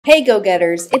Hey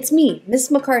go-getters, it's me, Miss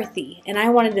McCarthy, and I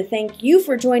wanted to thank you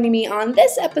for joining me on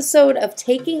this episode of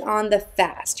Taking on the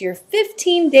Fast, your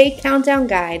 15-day countdown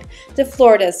guide to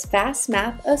Florida's Fast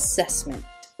Math Assessment.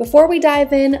 Before we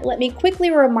dive in, let me quickly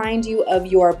remind you of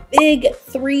your big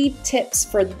 3 tips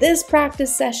for this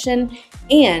practice session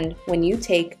and when you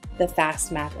take the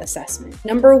Fast Math Assessment.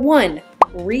 Number 1,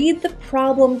 read the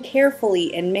problem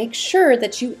carefully and make sure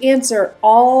that you answer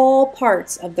all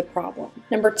parts of the problem.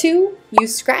 Number 2,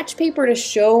 use scratch paper to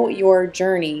show your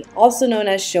journey, also known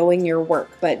as showing your work,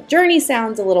 but journey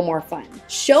sounds a little more fun.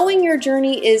 Showing your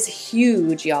journey is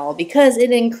huge, y'all, because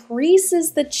it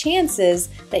increases the chances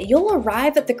that you'll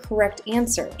arrive at the correct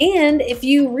answer. And if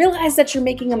you realize that you're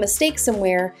making a mistake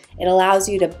somewhere, it allows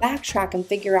you to backtrack and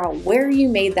figure out where you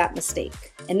made that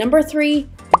mistake. And number 3,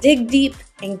 dig deep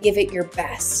and give it your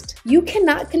best. You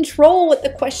cannot control what the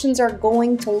questions are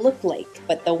going to look like,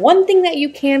 but the one thing that you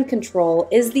can control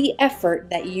is the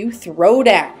effort that you throw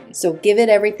down. So give it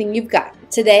everything you've got.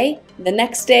 Today, the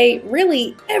next day,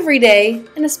 really every day,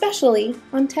 and especially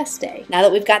on test day. Now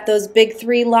that we've got those big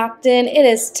 3 locked in, it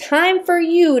is time for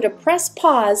you to press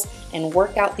pause and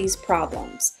work out these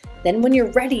problems. Then when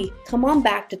you're ready, come on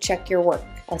back to check your work.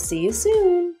 I'll see you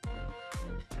soon.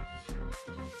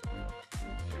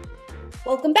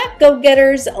 Welcome back,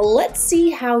 go-getters. Let's see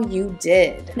how you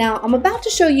did. Now, I'm about to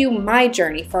show you my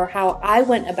journey for how I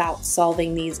went about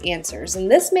solving these answers, and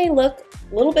this may look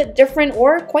a little bit different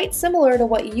or quite similar to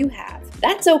what you have.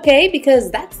 That's okay,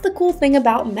 because that's the cool thing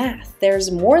about math.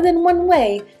 There's more than one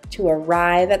way to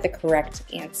arrive at the correct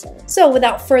answer. So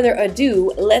without further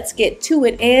ado, let's get to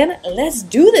it and let's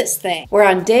do this thing. We're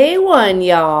on day 1,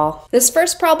 y'all. This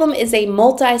first problem is a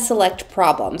multi-select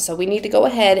problem, so we need to go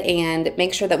ahead and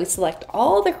make sure that we select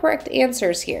all the correct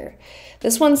answers here.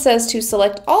 This one says to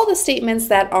select all the statements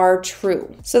that are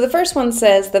true. So the first one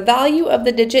says the value of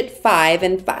the digit 5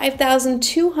 in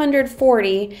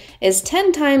 5,240 is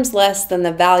 10 times less than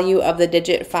the value of the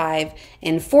digit 5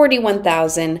 in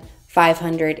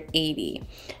 41,580.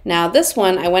 Now this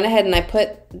one, I went ahead and I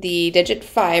put the digit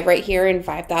 5 right here in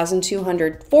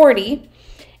 5,240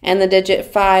 and the digit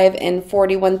 5 in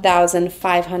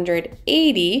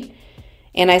 41,580.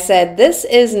 And I said, this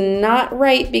is not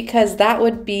right because that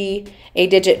would be a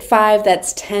digit 5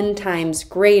 that's 10 times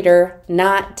greater,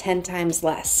 not 10 times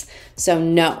less. So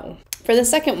no. For the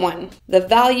second one, the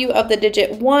value of the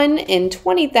digit 1 in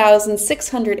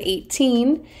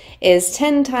 20,618 is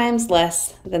 10 times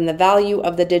less than the value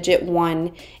of the digit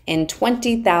 1 in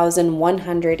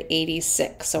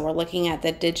 20,186. So we're looking at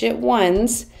the digit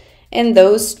 1s in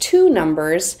those 2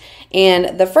 numbers,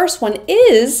 and the first one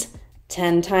is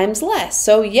 10 times less.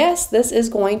 So yes, this is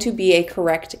going to be a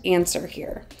correct answer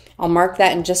here. I'll mark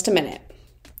that in just a minute.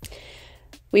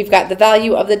 We've got the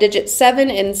value of the digit 7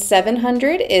 in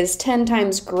 700 is 10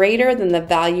 times greater than the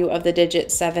value of the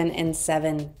digit 7 in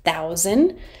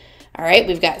 7,000. All right,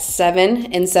 we've got 7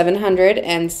 in 700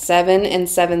 and 7 in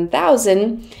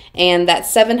 7,000, and that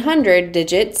 700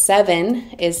 digit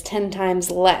 7 is 10 times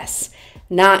less,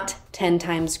 not 10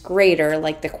 times greater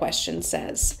like the question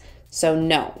says. So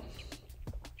no.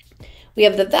 We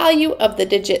have the value of the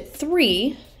digit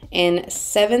 3 in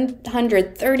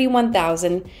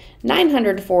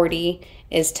 731,940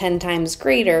 is 10 times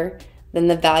greater than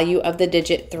the value of the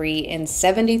digit 3 in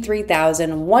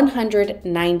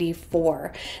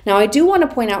 73,194. Now I do want to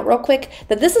point out real quick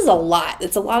that this is a lot.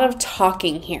 It's a lot of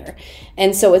talking here.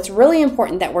 And so it's really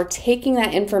important that we're taking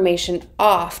that information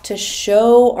off to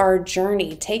show our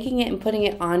journey, taking it and putting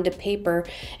it onto paper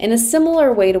in a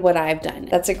similar way to what I've done.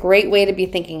 That's a great way to be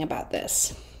thinking about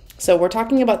this. So we're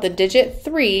talking about the digit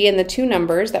 3 and the 2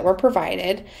 numbers that were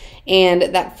provided, and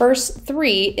that first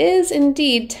 3 is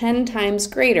indeed 10 times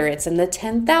greater. It's in the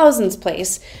 10,000s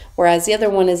place, whereas the other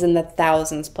one is in the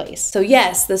thousands place. So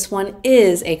yes, this one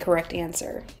is a correct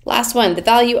answer. Last one, the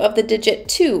value of the digit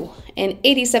 2 in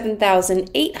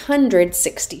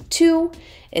 87,862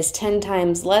 is 10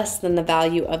 times less than the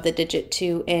value of the digit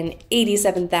 2 in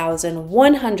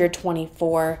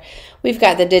 87,124. We've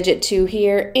got the digit 2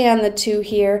 here and the 2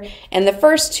 here, and the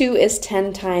first 2 is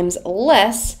 10 times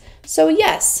less. So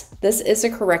yes, this is a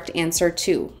correct answer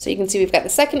too. So you can see we've got the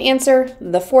second answer,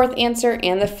 the fourth answer,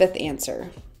 and the fifth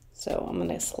answer. So I'm going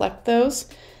to select those.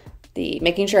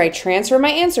 Making sure I transfer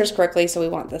my answers correctly. So we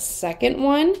want the second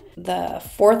one, the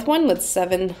fourth one with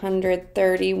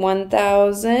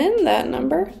 731,000, that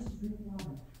number,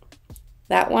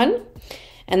 that one,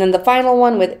 and then the final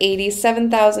one with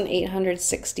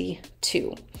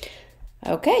 87,862.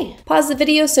 Okay, pause the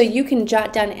video so you can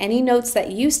jot down any notes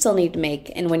that you still need to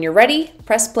make, and when you're ready,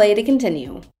 press play to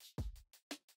continue.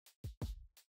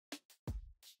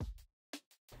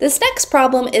 This next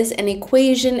problem is an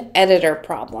equation editor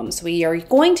problem. So we are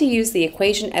going to use the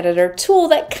equation editor tool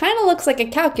that kind of looks like a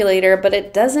calculator, but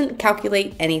it doesn't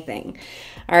calculate anything.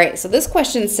 All right, so this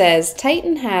question says,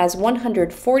 Titan has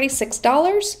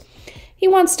 $146. He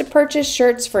wants to purchase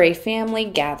shirts for a family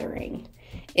gathering.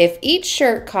 If each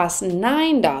shirt costs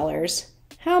 $9,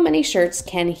 how many shirts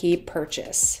can he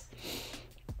purchase?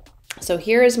 So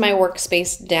here is my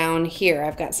workspace down here.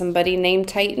 I've got somebody named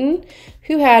Titan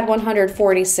who had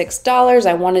 $146.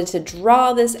 I wanted to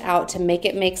draw this out to make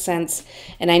it make sense,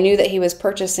 and I knew that he was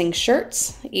purchasing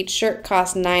shirts. Each shirt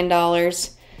cost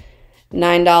 $9.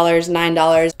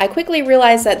 $9. I quickly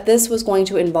realized that this was going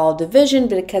to involve division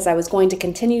because I was going to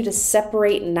continue to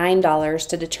separate $9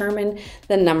 to determine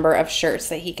the number of shirts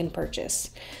that he can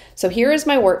purchase. So here is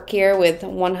my work here with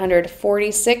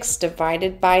 146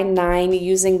 divided by 9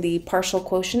 using the partial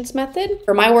quotients method.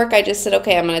 For my work, I just said,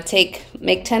 okay, I'm going to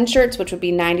make 10 shirts, which would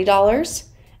be $90,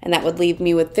 and that would leave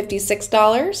me with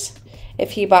 $56.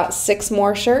 If he bought 6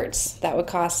 more shirts, that would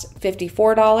cost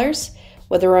 $54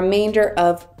 with a remainder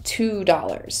of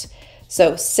 $2.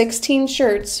 So 16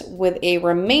 shirts with a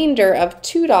remainder of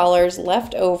 $2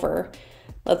 left over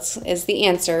is the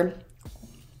answer.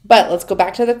 But let's go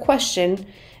back to the question.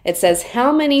 It says,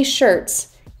 how many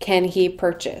shirts can he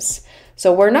purchase?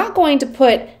 So we're not going to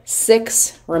put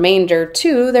 6 remainder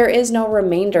 2. There is no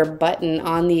remainder button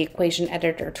on the equation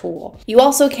editor tool. You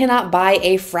also cannot buy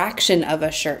a fraction of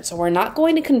a shirt. So we're not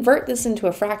going to convert this into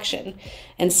a fraction.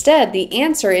 Instead, the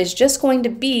answer is just going to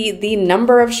be the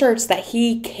number of shirts that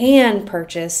he can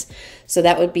purchase. So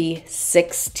that would be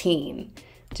 16.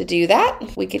 To do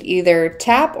that, we could either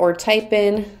tap or type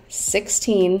in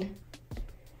 16,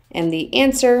 and the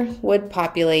answer would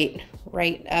populate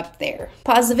right up there.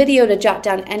 Pause the video to jot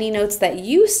down any notes that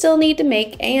you still need to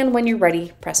make, and when you're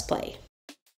ready, press play.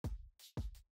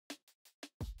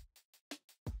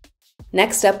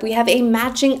 Next up, we have a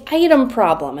matching item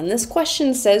problem, and this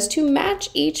question says to match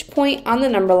each point on the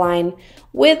number line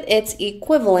with its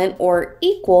equivalent or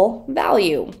equal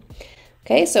value.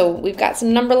 Okay, so we've got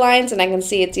some number lines, and I can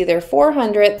see it's either 4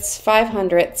 hundredths, 5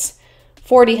 hundredths,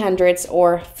 40 hundredths,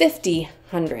 or 50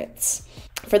 hundredths.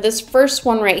 For this first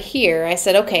one right here, I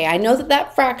said, okay, I know that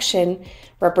that fraction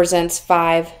represents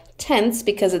 5 tenths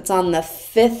because it's on the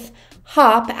 5th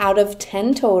hop out of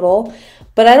 10 total,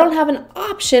 but I don't have an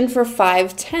option for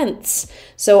 5 tenths.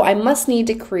 So I must need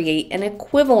to create an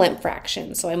equivalent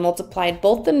fraction. So I multiplied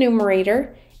both the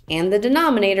numerator and the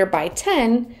denominator by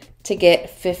 10 to get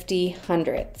 50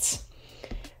 hundredths.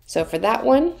 So for that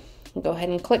one, I'll go ahead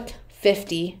and click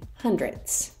 50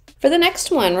 hundredths. For the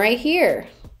next one right here,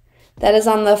 that is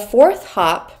on the 4th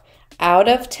hop out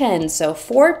of 10. So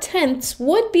 4 tenths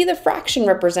would be the fraction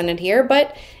represented here,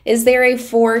 but is there a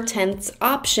 4 tenths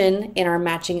option in our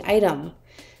matching item?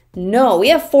 No, we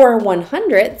have 4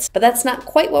 100ths, but that's not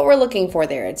quite what we're looking for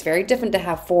there. It's very different to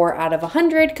have 4 out of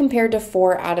 100 compared to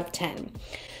 4 out of 10.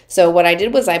 So what I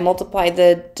did was I multiplied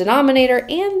the denominator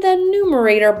and the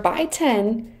numerator by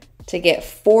 10 to get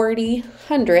 40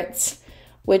 hundredths,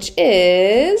 which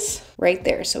is right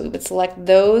there. So we would select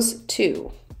those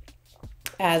 2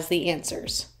 as the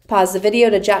answers. Pause the video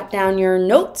to jot down your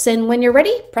notes, and when you're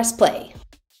ready, press play.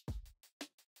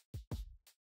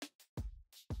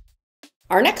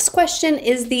 Our next question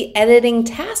is the editing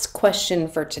task question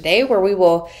for today, where we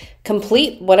will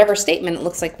complete whatever statement it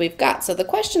looks like we've got. So the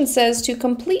question says to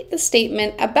complete the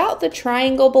statement about the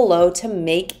triangle below to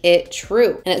make it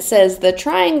true. And it says the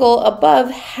triangle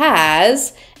above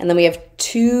has, and then we have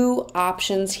 2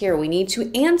 options here. We need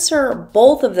to answer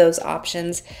both of those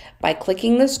options by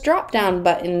clicking this drop-down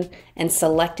button and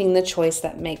selecting the choice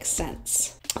that makes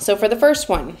sense. So for the first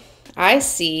one, I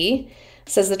see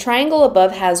says the triangle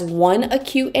above has 1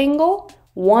 acute angle,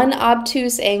 1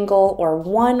 obtuse angle, or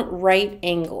 1 right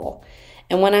angle.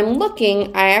 And when I'm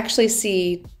looking, I actually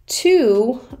see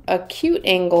 2 acute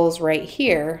angles right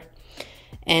here,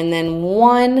 and then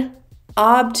 1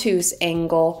 obtuse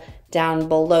angle down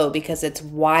below because it's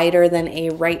wider than a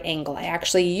right angle. I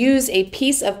actually use a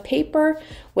piece of paper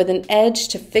with an edge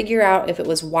to figure out if it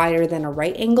was wider than a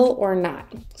right angle or not.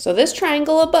 So this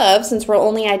triangle above, since we're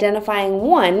only identifying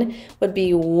 1, would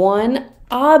be 1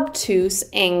 obtuse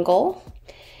angle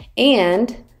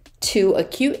and 2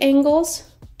 acute angles,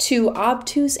 2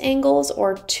 obtuse angles,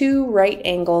 or 2 right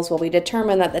angles. Well, we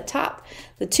determined that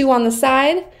the 2 on the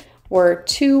side were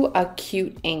 2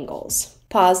 acute angles.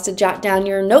 Pause to jot down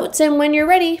your notes, and when you're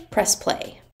ready, press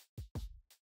play.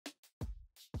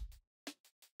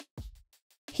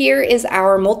 Here is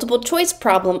our multiple choice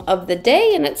problem of the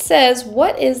day, and it says,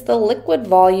 what is the liquid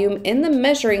volume in the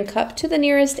measuring cup to the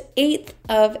nearest eighth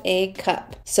of a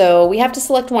cup? So we have to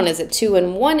select one. Is it 2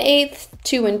 1/8,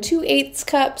 2 2/8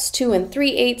 cups, 2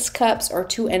 3/8 cups, or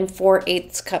 2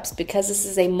 4/8 cups? Because this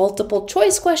is a multiple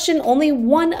choice question, only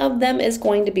one of them is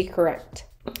going to be correct.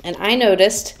 And I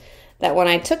noticed that when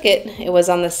I took it, it was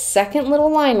on the second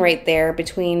little line right there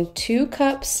between 2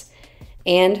 cups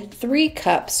and 3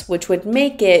 cups, which would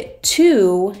make it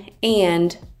 2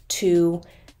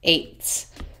 2/8.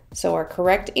 So our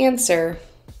correct answer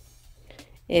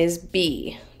is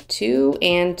B, 2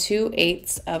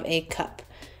 2/8 of a cup.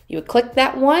 You would click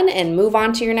that one and move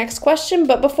on to your next question,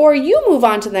 but before you move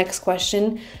on to the next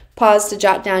question, pause to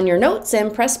jot down your notes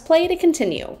and press play to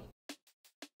continue.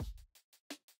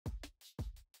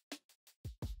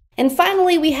 And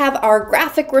finally, we have our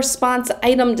graphic response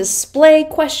item display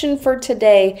question for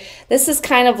today. This is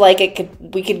kind of like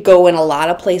we could go in a lot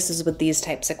of places with these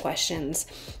types of questions.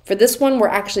 For this one, we're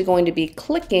actually going to be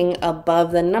clicking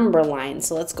above the number line.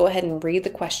 So let's go ahead and read the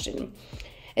question.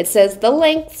 It says, the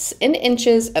lengths in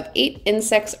inches of 8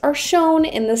 insects are shown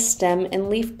in the stem and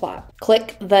leaf plot.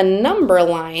 Click the number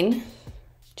line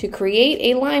to create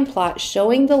a line plot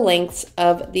showing the lengths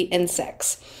of the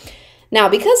insects. Now,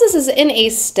 because this is in a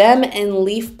stem and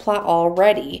leaf plot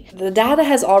already, the data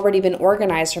has already been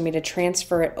organized for me to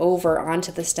transfer it over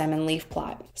onto the stem and leaf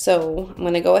plot. So I'm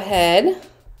going to go ahead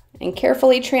and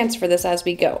carefully transfer this as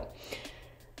we go.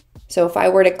 So if I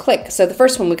were to click, so the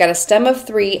first one, we've got a stem of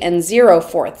 3 and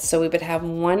 0/4. So we would have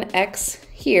 1x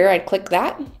here. I'd click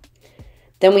that.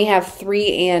 Then we have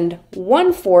 3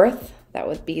 1/4. That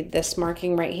would be this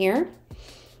marking right here.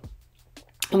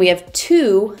 And we have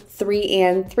 2,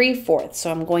 3 3/4.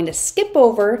 So I'm going to skip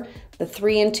over the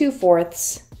 3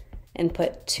 2/4 and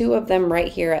put 2 of them right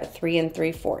here at 3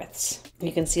 3/4.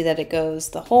 You can see that it goes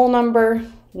the whole number,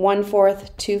 1/4,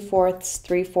 2/4,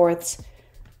 3/4,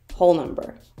 whole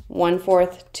number. 1/4,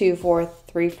 2/4,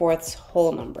 3/4,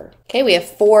 whole number. Okay, we have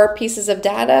 4 pieces of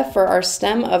data for our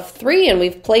stem of 3, and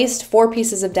we've placed 4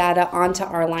 pieces of data onto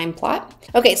our line plot.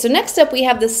 Okay, so next up we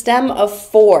have the stem of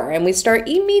 4, and we start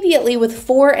immediately with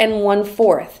 4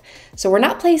 1/4. So we're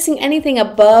not placing anything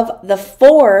above the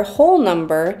 4 whole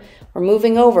number. We're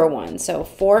moving over one. So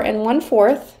 4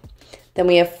 1/4. Then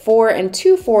we have 4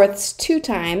 2/4 2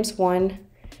 times, 1,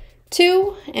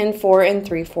 2, and 4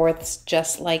 3/4,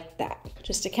 just like that.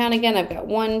 Just to count again, I've got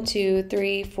 1, 2,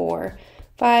 3, 4,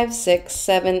 5, 6,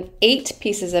 7, 8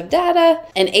 pieces of data,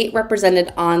 and 8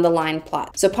 represented on the line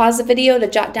plot. So pause the video to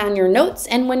jot down your notes,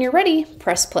 and when you're ready,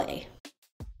 press play.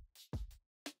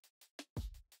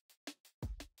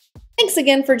 Thanks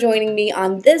again for joining me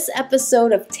on this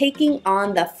episode of Taking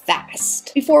on the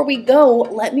Fast. Before we go,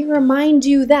 let me remind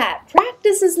you that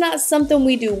practice is not something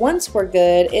we do once we're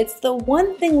good, it's the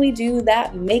one thing we do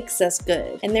that makes us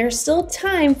good. And there's still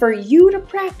time for you to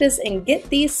practice and get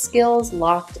these skills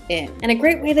locked in. And a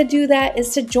great way to do that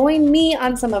is to join me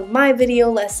on some of my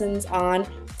video lessons on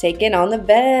Taking on the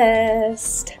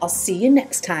B.E.S.T. I'll see you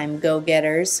next time,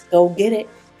 go-getters. Go get it.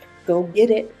 Go get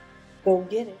it. Go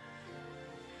get it.